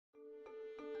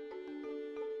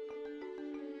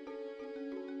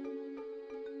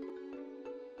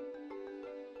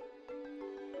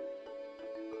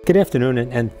Good afternoon,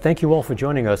 and thank you all for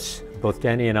joining us, both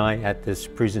Danny and I, at this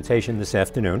presentation this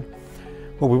afternoon.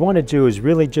 What we want to do is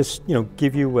really just,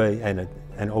 give you an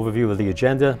overview of the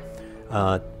agenda.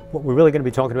 What we're really going to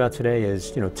be talking about today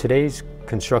is, today's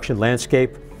construction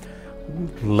landscape,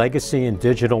 legacy and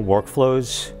digital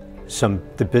workflows,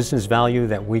 the business value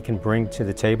that we can bring to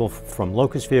the table from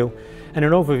Locusview, and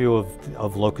an overview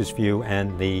of Locusview,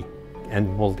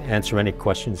 and we'll answer any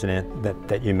questions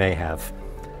that you may have.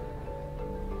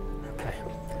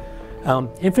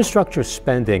 Infrastructure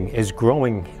spending is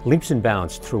growing leaps and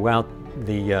bounds throughout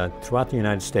the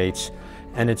United States,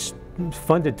 and it's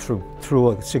funded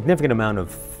through a significant amount of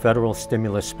federal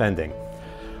stimulus spending.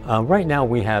 Right now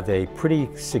we have a pretty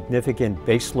significant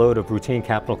baseload of routine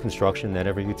capital construction that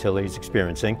every utility is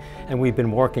experiencing, and we've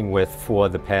been working with for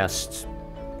the past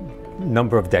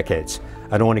number of decades.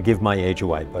 I don't want to give my age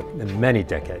away, but many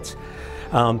decades.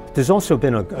 There's also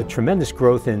been a tremendous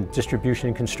growth in distribution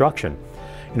and construction.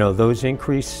 Those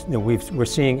increase, we're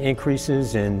seeing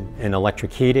increases in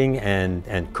electric heating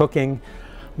and cooking.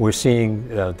 We're seeing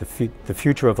the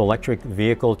future of electric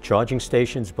vehicle charging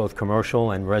stations, both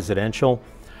commercial and residential.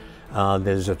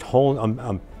 There's a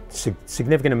whole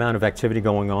significant amount of activity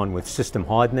going on with system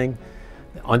hardening,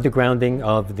 undergrounding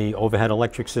of the overhead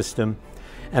electric system.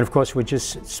 And of course, we're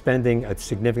just spending a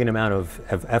significant amount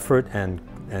of effort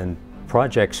and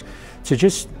projects to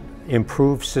just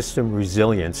improve system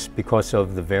resilience because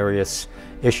of the various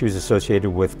issues associated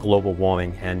with global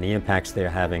warming and the impacts they're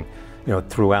having,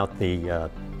 throughout the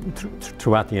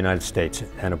United States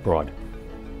and abroad.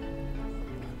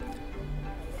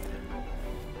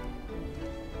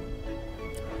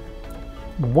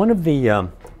 One of the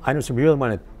items we really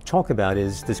want to talk about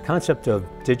is this concept of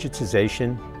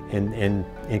digitization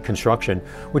in construction,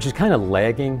 which is kind of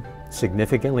lagging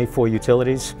significantly for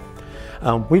utilities.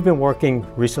 We've been working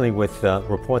recently with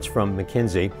reports from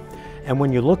McKinsey, and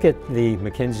when you look at the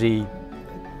McKinsey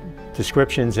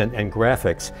descriptions and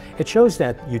graphics, it shows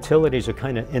that utilities are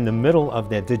kind of in the middle of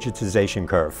their digitization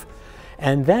curve.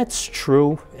 And that's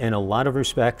true in a lot of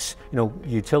respects.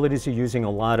 Utilities are using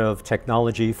a lot of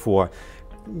technology for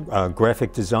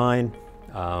graphic design,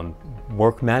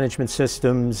 work management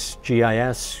systems,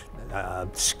 GIS,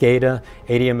 SCADA,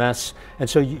 ADMS, and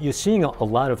so you're seeing a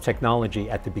lot of technology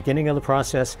at the beginning of the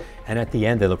process and at the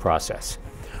end of the process.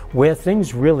 Where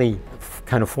things really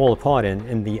kind of fall apart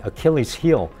in the Achilles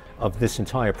heel of this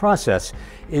entire process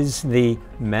is the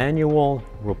manual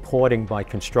reporting by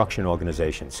construction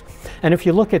organizations. And if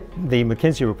you look at the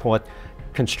McKinsey report,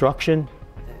 construction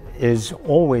is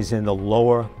always in the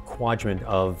lower quadrant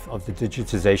of the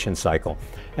digitization cycle.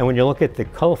 And when you look at the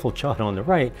colorful chart on the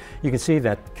right, you can see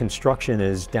that construction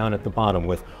is down at the bottom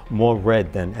with more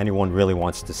red than anyone really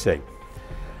wants to see.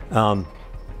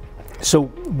 So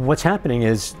what's happening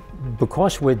is,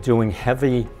 because we're doing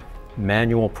heavy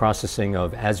manual processing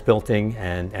of as-builting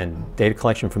and data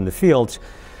collection from the fields,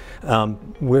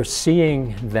 we're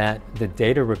seeing that the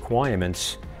data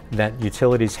requirements that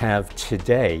utilities have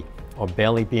today are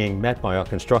barely being met by our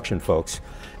construction folks.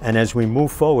 And as we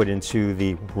move forward into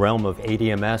the realm of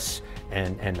ADMS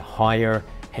and higher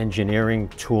engineering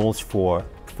tools for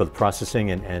the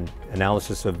processing and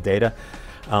analysis of data,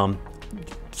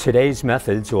 today's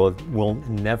methods will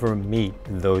never meet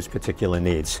those particular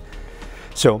needs.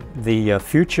 So the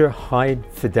future high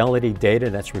fidelity data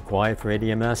that's required for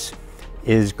ADMS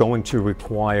is going to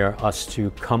require us to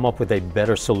come up with a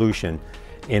better solution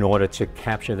in order to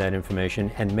capture that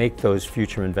information and make those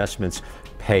future investments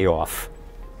pay off.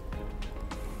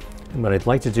 And what I'd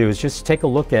like to do is just take a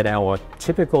look at our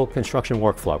typical construction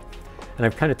workflow. And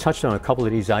I've kind of touched on a couple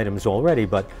of these items already,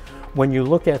 but when you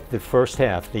look at the first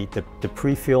half, the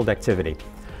pre-field activity,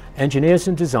 engineers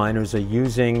and designers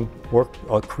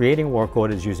are creating work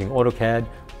orders using AutoCAD,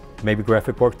 maybe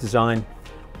graphic work design,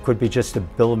 could be just a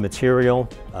bill of material,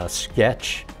 a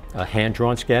sketch, a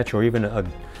hand-drawn sketch, or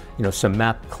even some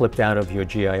map clipped out of your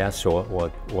GIS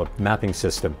or mapping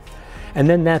system. And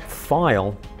then that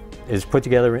file is put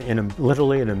together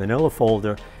literally in a manila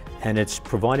folder, and it's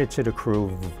provided to the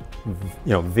crew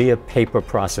via paper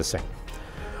processing.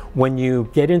 When you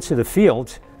get into the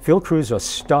field crews are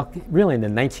stuck really in the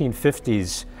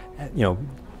 1950s,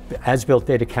 as-built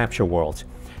data capture world.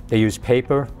 They use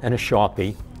paper and a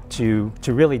Sharpie to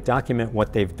really document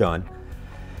what they've done.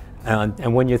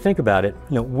 And when you think about it,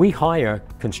 we hire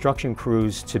construction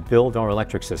crews to build our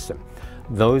electric system.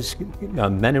 Those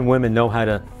men and women know how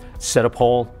to set a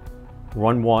pole,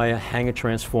 run wire, hang a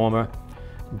transformer,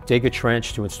 dig a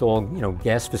trench to install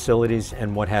gas facilities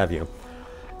and what have you.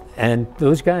 And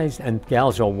those guys and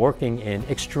gals are working in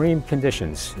extreme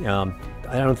conditions.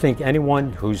 I don't think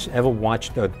anyone who's ever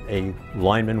watched a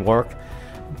lineman work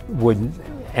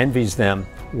envies them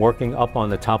working up on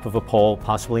the top of a pole,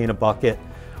 possibly in a bucket,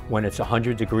 when it's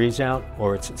 100 degrees out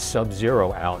or it's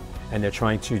sub-zero out, and they're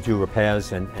trying to do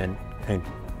repairs and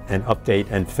update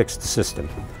and fix the system.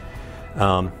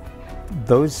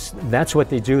 That's what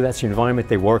they do, that's the environment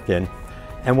they work in.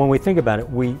 And when we think about it,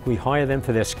 we hire them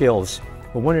for their skills,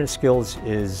 but one of the skills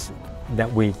is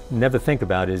that we never think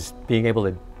about is being able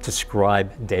to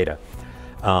describe data.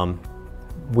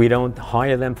 We don't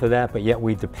hire them for that, but yet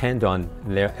we depend on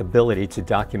their ability to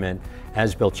document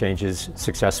as-built changes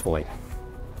successfully.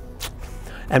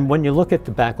 And when you look at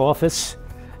the back office,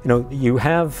 you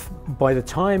have, by the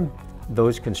time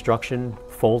those construction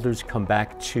folders come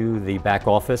back to the back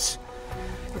office,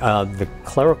 the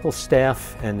clerical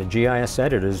staff and the GIS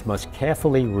editors must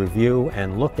carefully review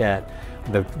and look at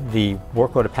the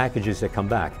work order packages that come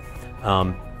back.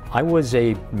 I was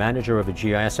a manager of a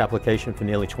GIS application for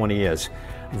nearly 20 years.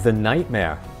 The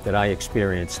nightmare that I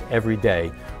experienced every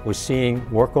day was seeing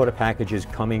work order packages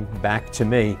coming back to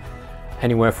me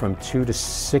anywhere from 2 to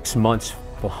 6 months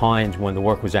behind when the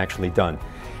work was actually done.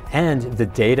 And the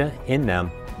data in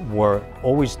them were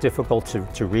always difficult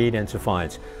to read and to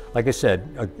find. Like I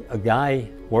said, a guy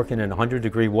working in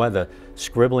 100-degree weather,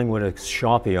 scribbling with a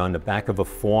Sharpie on the back of a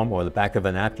form or the back of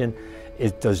a napkin,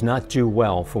 it does not do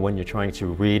well for when you're trying to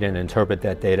read and interpret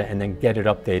that data and then get it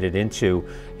updated into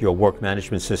your work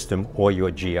management system or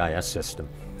your GIS system.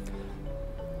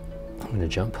 I'm going to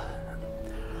jump.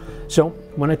 So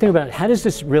when I think about it, how does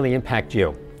this really impact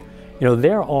you?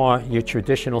 There are your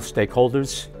traditional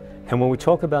stakeholders. And when we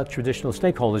talk about traditional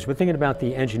stakeholders, we're thinking about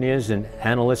the engineers and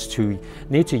analysts who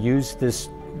need to use this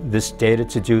data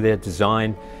to do their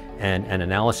design and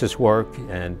analysis work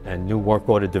and new work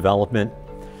order development.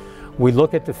 We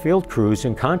look at the field crews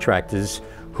and contractors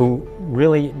who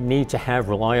really need to have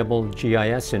reliable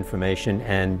GIS information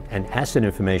and asset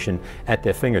information at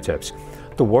their fingertips.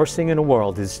 The worst thing in the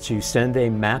world is to send a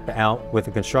map out with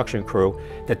a construction crew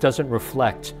that doesn't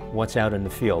reflect what's out in the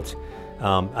field.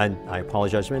 And I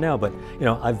apologize right now, but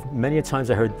many times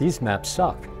I heard these maps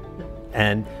suck.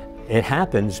 And it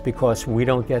happens because we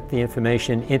don't get the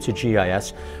information into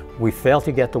GIS. We fail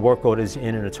to get the work orders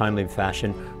in a timely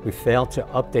fashion. We fail to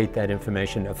update that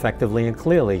information effectively and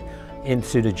clearly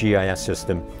into the GIS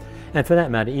system. And for that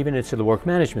matter, even into the work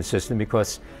management system,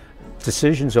 because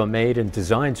decisions are made and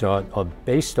designs are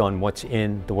based on what's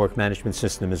in the work management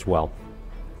system as well.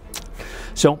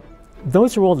 So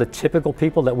those are all the typical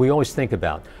people that we always think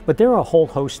about, but there are a whole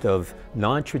host of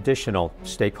non-traditional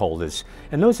stakeholders,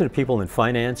 and those are the people in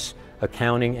finance,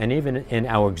 accounting, and even in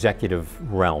our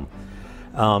executive realm.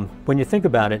 When you think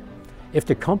about it, if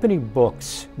the company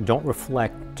books don't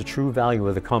reflect the true value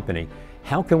of the company,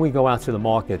 how can we go out to the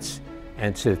markets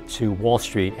and to Wall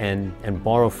Street and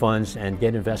borrow funds and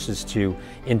get investors to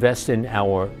invest in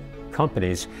our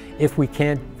companies if we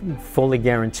can't fully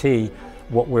guarantee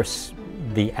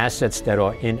the assets that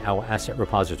are in our asset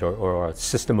repository or our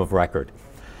system of record?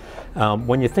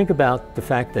 When you think about the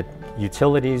fact that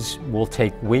utilities will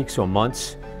take weeks or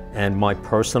months, and my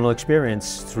personal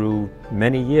experience through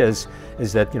many years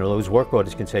is that those work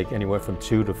orders can take anywhere from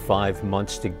 2 to 5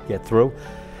 months to get through.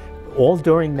 All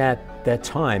during that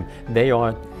time, they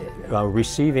are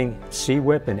receiving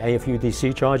CWIP and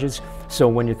AFUDC charges. So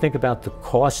when you think about the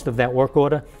cost of that work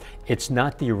order, it's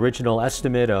not the original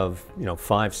estimate of $5,000,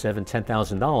 $7,000,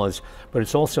 $10,000, but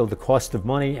it's also the cost of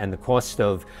money and the cost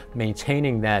of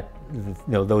maintaining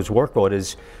those work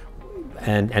orders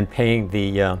and paying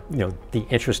the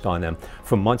interest on them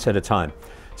for months at a time.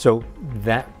 So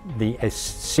that the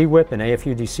CWIP and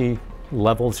AFUDC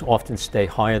levels often stay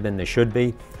higher than they should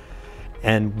be,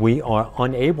 and we are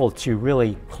unable to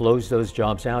really close those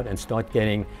jobs out and start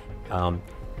getting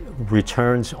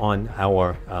returns on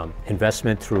our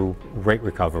investment through rate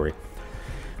recovery.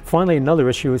 Finally, another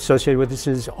issue associated with this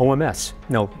is OMS.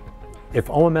 Now, if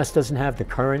OMS doesn't have the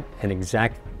current and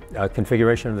exact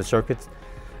configuration of the circuits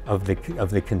of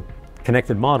the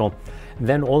connected model,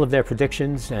 then all of their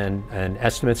predictions and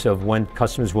estimates of when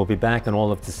customers will be back and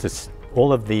all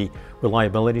of the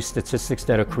reliability statistics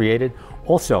that are created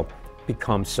also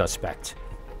become suspect.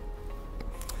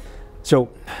 So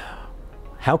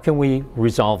how can we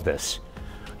resolve this?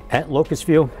 At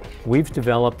Locusview, we've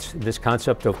developed this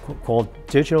concept called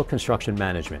digital construction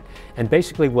management. And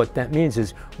basically what that means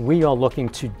is we are looking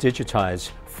to digitize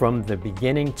from the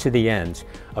beginning to the end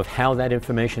of how that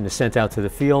information is sent out to the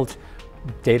field,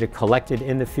 data collected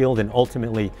in the field, and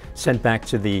ultimately sent back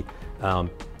to the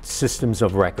systems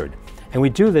of record. And we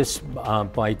do this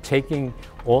by taking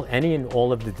any and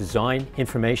all of the design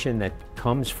information that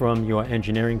comes from your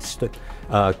engineering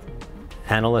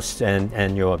analysts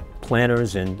and your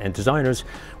planners and designers.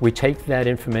 We take that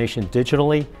information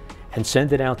digitally and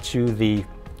send it out to the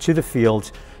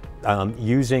field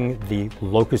using the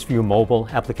Locusview mobile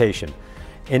application.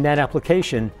 In that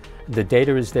application, the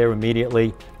data is there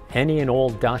immediately. Any and all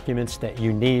documents that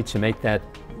you need to make that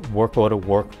work order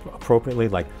work appropriately,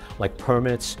 like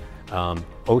permits,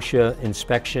 OSHA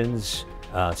inspections,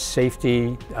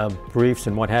 safety briefs,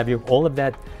 and what have you, all of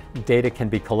that data can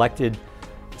be collected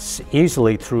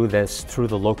easily through the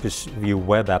Locusview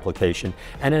web application.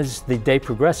 And as the day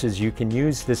progresses, you can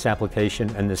use this application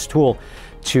and this tool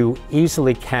to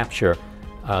easily capture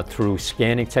through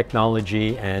scanning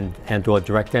technology and/or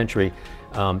direct entry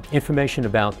information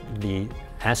about the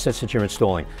assets that you're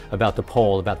installing, about the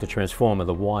pole, about the transformer,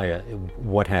 the wire,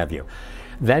 what have you.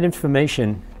 That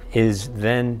information is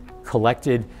then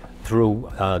collected through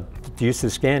the use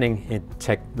of scanning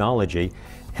technology,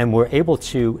 and we're able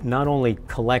to not only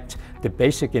collect the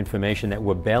basic information that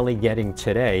we're barely getting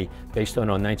today based on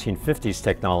our 1950s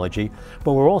technology,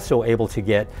 but we're also able to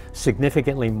get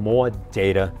significantly more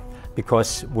data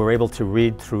because we're able to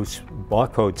read through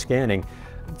barcode scanning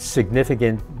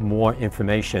significant more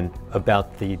information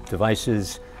about the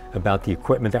devices, about the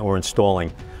equipment that we're installing,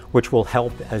 which will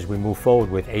help as we move forward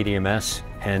with ADMS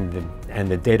and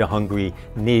the data-hungry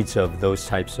needs of those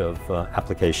types of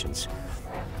applications.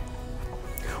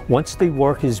 As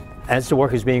the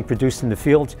work is being produced in the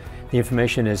field, the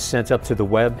information is sent up to the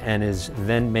web and is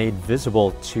then made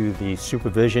visible to the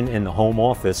supervision in the home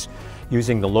office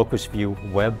using the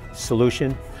Locusview web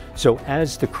solution. So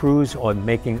as the crews are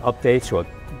making updates or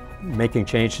making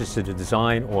changes to the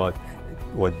design or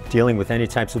dealing with any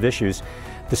types of issues,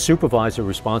 the supervisor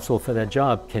responsible for that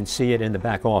job can see it in the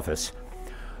back office.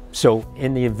 So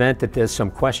in the event that there's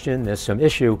some question, there's some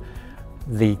issue,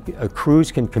 the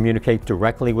crews can communicate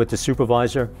directly with the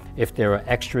supervisor. If there are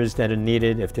extras that are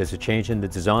needed, if there's a change in the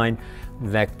design,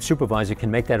 that supervisor can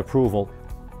make that approval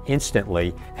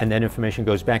instantly, and that information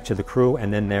goes back to the crew,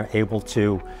 and then they're able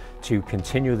to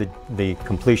continue the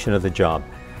completion of the job.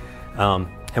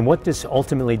 And what this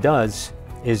ultimately does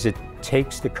is it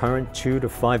takes the current 2 to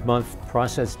 5 month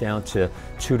process down to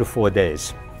 2 to 4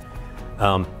 days.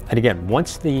 And again,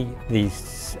 once the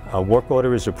work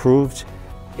order is approved,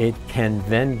 it can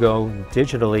then go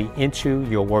digitally into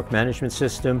your work management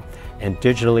system and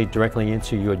digitally directly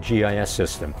into your GIS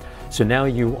system. So now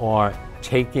you are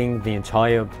taking the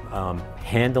entire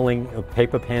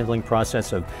paper handling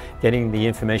process of getting the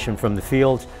information from the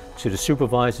field to the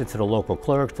supervisor, to the local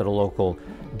clerk, to the local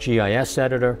GIS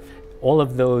editor, all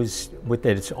of those with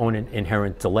its own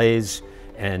inherent delays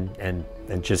and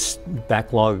just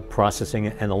backlog processing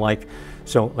and the like.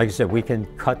 So like I said, we can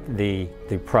cut the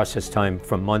process time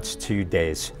from months to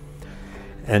days.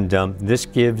 And this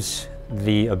gives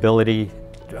the ability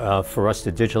for us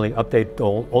to digitally update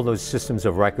all those systems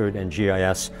of record and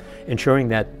GIS, ensuring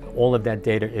that all of that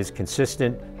data is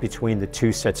consistent between the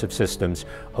two sets of systems,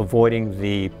 avoiding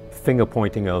the finger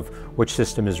pointing of which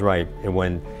system is right,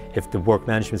 and if the work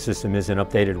management system isn't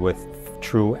updated with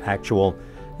true actual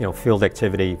field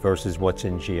activity versus what's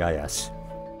in GIS.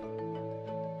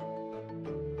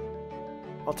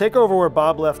 I'll take over where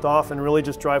Bob left off and really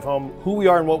just drive home who we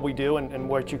are and what we do and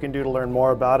what you can do to learn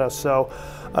more about us. So,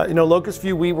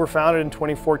 Locusview, we were founded in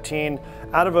 2014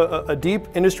 out of a deep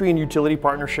industry and utility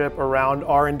partnership around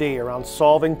R&D, around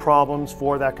solving problems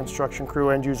for that construction crew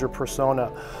end user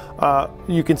persona.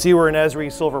 You can see we're an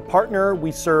ESRI Silver Partner.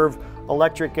 We serve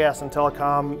electric, gas, and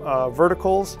telecom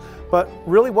verticals. But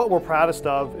really what we're proudest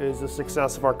of is the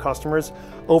success of our customers.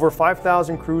 Over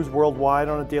 5,000 crews worldwide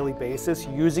on a daily basis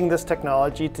using this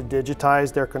technology to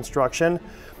digitize their construction.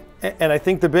 And I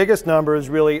think the biggest number is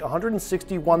really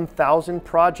 161,000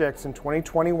 projects in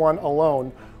 2021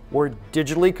 alone were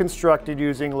digitally constructed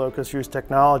using Locusview's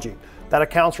technology. That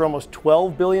accounts for almost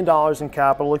 $12 billion in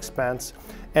capital expense.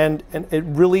 And it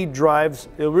really drives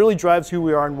who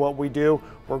we are and what we do.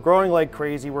 We're growing like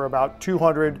crazy. We're about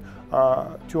 200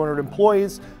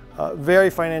 employees, very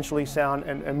financially sound,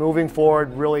 and moving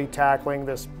forward, really tackling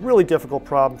this really difficult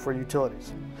problem for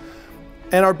utilities.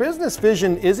 And our business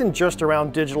vision isn't just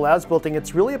around digital as-builting,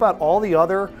 it's really about all the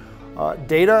other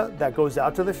data that goes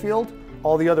out to the field,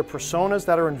 all the other personas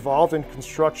that are involved in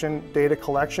construction data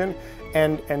collection,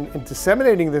 and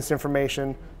disseminating this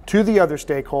information to the other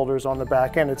stakeholders on the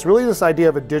back end. It's really this idea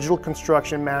of a digital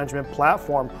construction management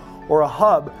platform, or a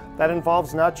hub, that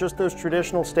involves not just those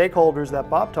traditional stakeholders that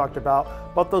Bob talked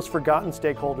about, but those forgotten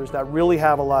stakeholders that really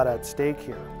have a lot at stake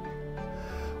here.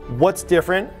 What's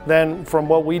different than from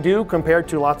what we do compared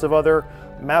to lots of other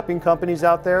mapping companies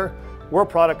out there? We're a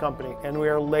product company and we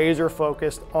are laser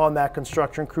focused on that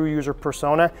construction crew user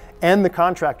persona and the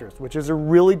contractors, which is a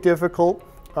really difficult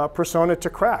persona to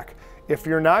crack. If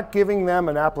you're not giving them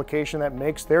an application that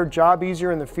makes their job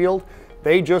easier in the field,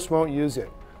 they just won't use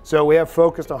it. So we have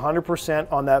focused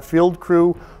 100% on that field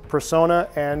crew persona,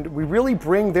 and we really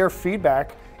bring their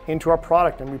feedback into our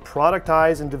product, and we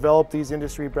productize and develop these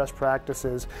industry best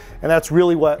practices, and that's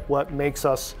really what makes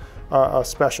us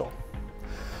special.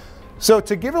 So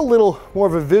to give a little more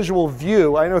of a visual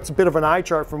view, I know it's a bit of an eye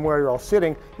chart from where you're all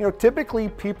sitting. Typically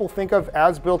people think of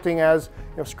as-builting as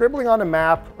scribbling on a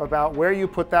map about where you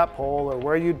put that pole or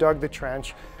where you dug the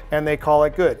trench, and they call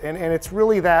it good. And it's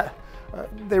really that,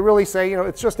 they really say,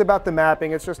 it's just about the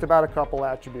mapping, it's just about a couple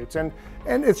attributes, and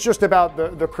it's just about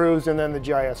the crews and then the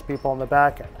GIS people on the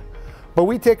back end. But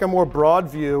we take a more broad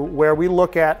view where we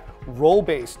look at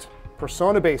role-based,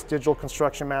 persona-based digital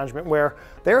construction management, where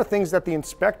there are things that the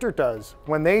inspector does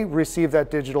when they receive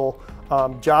that digital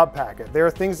job packet. There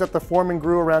are things that the foreman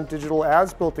grew around digital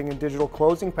as-builting and digital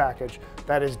closing package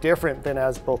that is different than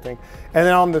as-builting. And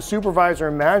then on the supervisor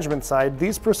and management side,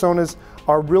 these personas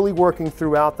are really working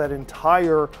throughout that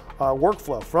entire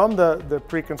workflow, from the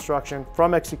pre-construction,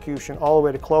 from execution, all the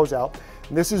way to closeout.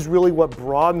 And this is really what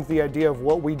broadens the idea of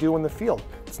what we do in the field.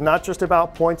 It's not just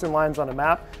about points and lines on a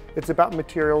map, it's about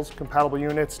materials, compatible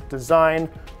units, design,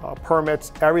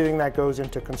 permits, everything that goes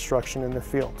into construction in the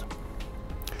field.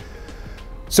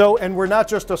 So, and we're not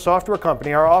just a software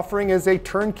company. Our offering is a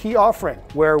turnkey offering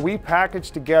where we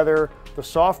package together the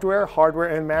software,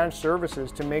 hardware, and managed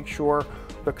services to make sure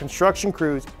the construction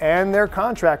crews and their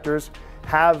contractors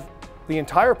have the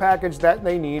entire package that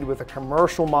they need with a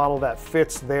commercial model that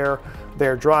fits their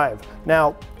drive.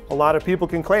 Now, a lot of people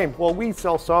can claim, well, we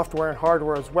sell software and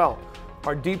hardware as well.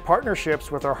 Our deep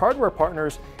partnerships with our hardware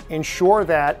partners ensure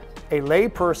that a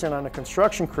layperson on a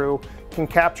construction crew can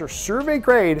capture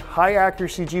survey-grade,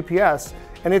 high-accuracy GPS,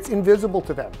 and it's invisible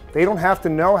to them. They don't have to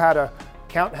know how to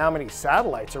count how many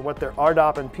satellites or what their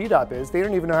RDOP and PDOP is. They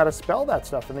don't even know how to spell that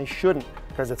stuff, and they shouldn't,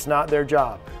 because it's not their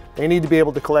job. They need to be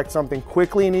able to collect something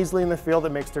quickly and easily in the field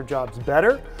that makes their jobs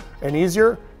better and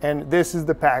easier, and this is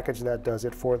the package that does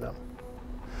it for them.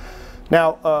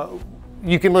 Now,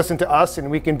 you can listen to us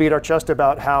and we can beat our chest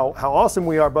about how awesome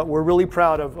we are, but we're really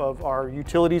proud of our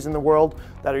utilities in the world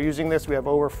that are using this. We have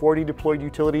over 40 deployed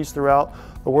utilities throughout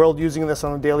the world using this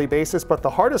on a daily basis, but the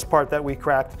hardest part that we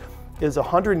cracked is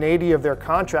 180 of their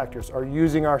contractors are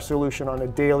using our solution on a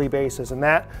daily basis, and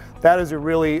that is a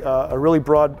really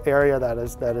broad area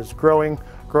that is growing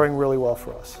really well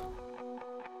for us.